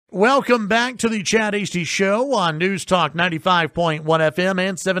Welcome back to the Chad Hasty Show on News Talk 95.1 FM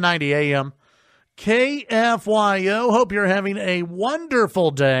and 790 AM. KFYO. Hope you're having a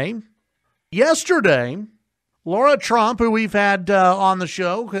wonderful day. Yesterday, Laura Trump, who we've had on the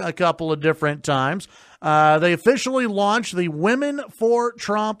show a couple of different times, they officially launched the Women for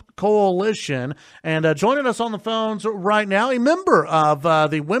Trump Coalition. And joining us on the phones right now, a member of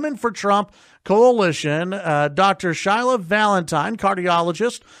the Women for Trump Coalition, Dr. Shyla Valentine,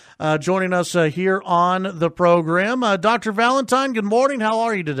 cardiologist, joining us here on the program. Dr. Valentine, good morning. How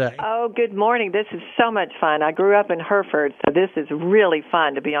are you today? Oh, good morning. This is so much fun. I grew up in Hereford, so this is really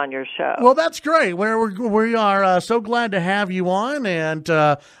fun to be on your show. Well, that's great. We are so glad to have you on, and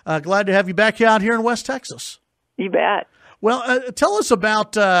glad to have you back out here in West Texas. You bet. Well, tell us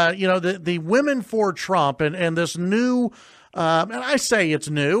about the Women for Trump and this new. And I say it's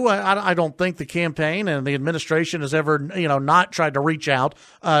new. I don't think the campaign and the administration has ever, not tried to reach out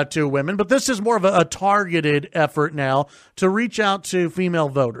to women. But this is more of a targeted effort now to reach out to female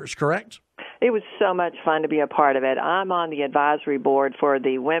voters, correct? It was so much fun to be a part of it. I'm on the advisory board for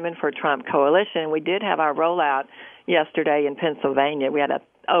the Women for Trump Coalition. We did have our rollout yesterday in Pennsylvania. We had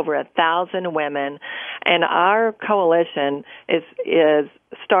over 1,000 women, and our coalition is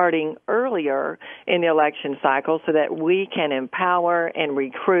starting earlier in the election cycle so that we can empower and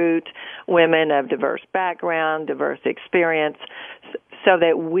recruit women of diverse background, diverse experience, so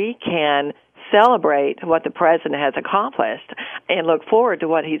that we can celebrate what the president has accomplished and look forward to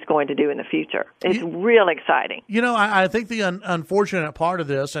what he's going to do in the future. It's real exciting. I think the unfortunate part of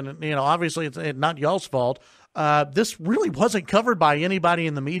this, and obviously it's not y'all's fault, this really wasn't covered by anybody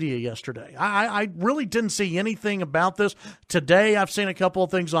in the media yesterday. I really didn't see anything about this. Today I've seen a couple of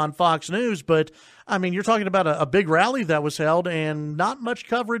things on Fox News, but I mean, you're talking about a big rally that was held and not much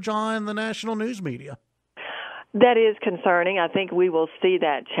coverage on the national news media. That is concerning. I think we will see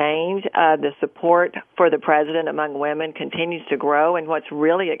that change. The support for the president among women continues to grow, and what's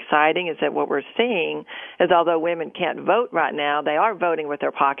really exciting is that what we're seeing is although women can't vote right now, they are voting with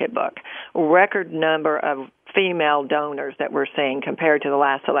their pocketbook. Record number of female donors that we're seeing compared to the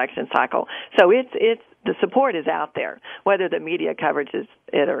last election cycle. So it's the support is out there, whether the media coverage is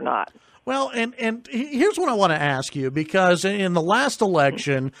it or not. Well, and here's what I want to ask you, because in the last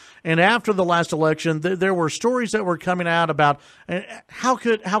election and after the last election, there were stories that were coming out about how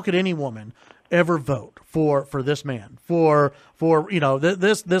could any woman ever vote for this man, for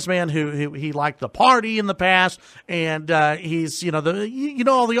this man who he liked the party in the past, and he's all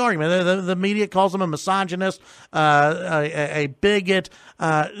the argument. The media calls him a misogynist, a bigot.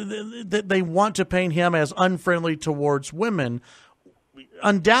 They want to paint him as unfriendly towards women.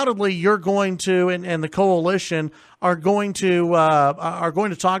 Undoubtedly, you're going to, and the coalition are going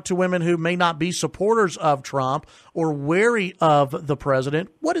to talk to women who may not be supporters of Trump or wary of the president.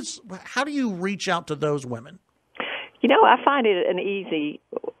 How do you reach out to those women? I find it an easy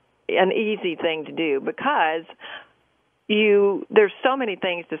thing to do because there's so many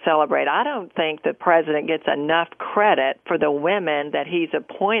things to celebrate. I don't think the president gets enough credit for the women that he's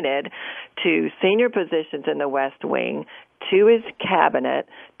appointed to senior positions in the West Wing, to his cabinet,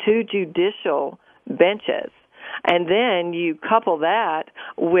 to judicial benches. And then you couple that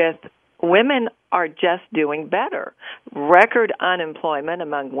with women are just doing better. Record unemployment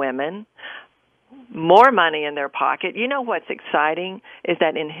among women, more money in their pocket. What's exciting is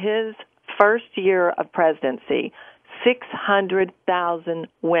that in his first year of presidency, 600,000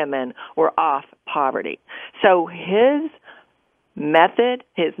 women were off poverty. So his method,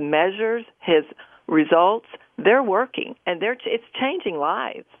 his measures, his results, they're working, and it's changing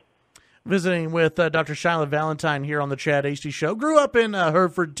lives. Visiting with Dr. Shyla Valentine here on the Chad Hasty Show. Grew up in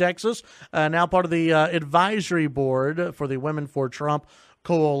Hereford, Texas, now part of the advisory board for the Women for Trump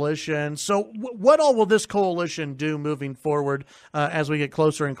Coalition. So what all will this coalition do moving forward as we get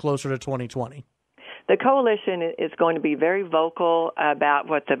closer and closer to 2020? The coalition is going to be very vocal about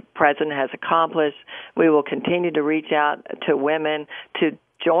what the president has accomplished. We will continue to reach out to women to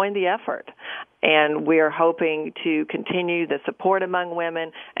join the effort. And we are hoping to continue the support among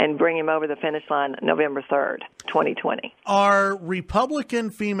women and bring him over the finish line November 3rd, 2020. Are Republican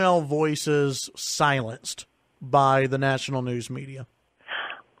female voices silenced by the national news media?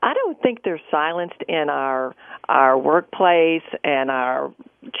 I don't think they're silenced in our workplace and our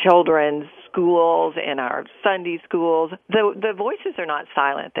children's schools and our Sunday schools. The voices are not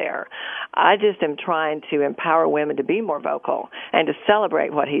silent there. I just am trying to empower women to be more vocal and to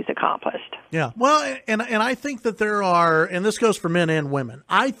celebrate what he's accomplished. Yeah. Well, and I think that there are, and this goes for men and women,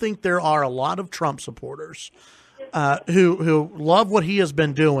 I think there are a lot of Trump supporters who love what he has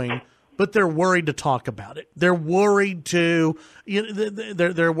been doing, but they're worried to talk about it. They're worried to,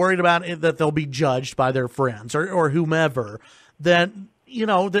 they're worried about it, that they'll be judged by their friends or whomever. That,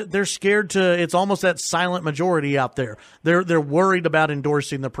 they're scared to. It's almost that silent majority out there. They're worried about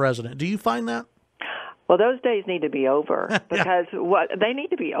endorsing the president. Do you find that? Well, those days need to be over because what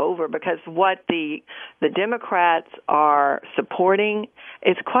the Democrats are supporting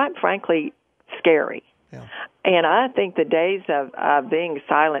is, quite frankly, scary. Yeah. And I think the days of being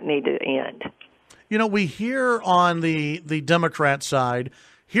silent need to end. We hear on the Democrat side,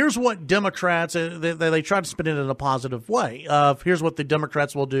 here's what Democrats, they try to spin it in a positive way, of here's what the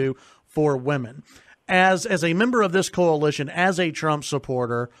Democrats will do for women. As a member of this coalition, as a Trump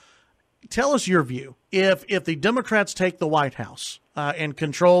supporter, tell us your view. If the Democrats take the White House and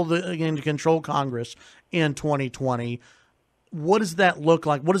control Congress in 2020, what does that look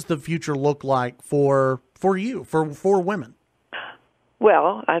like? What does the future look like for you, for women?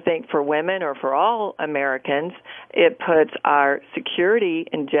 Well, I think for women, or for all Americans, it puts our security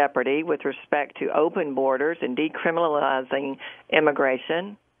in jeopardy with respect to open borders and decriminalizing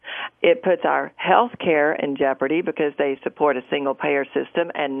immigration. It puts our health care in jeopardy because they support a single-payer system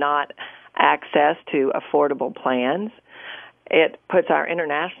and not access to affordable plans. It puts our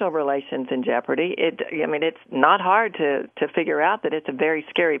international relations in jeopardy. It's not hard to figure out that it's a very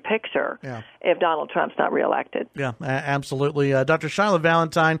scary picture if Donald Trump's not reelected. Yeah, absolutely. Dr. Shyla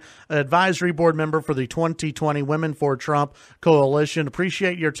Valentine, advisory board member for the 2020 Women for Trump Coalition.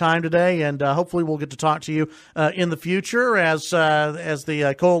 Appreciate your time today, and hopefully we'll get to talk to you in the future as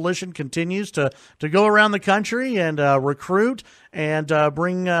the coalition continues to go around the country and recruit and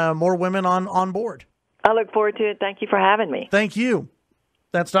bring more women on board. I look forward to it. Thank you for having me. Thank you.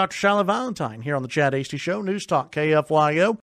 That's Dr. Shyla Valentine here on the Chad Hasty Show, News Talk KFYO.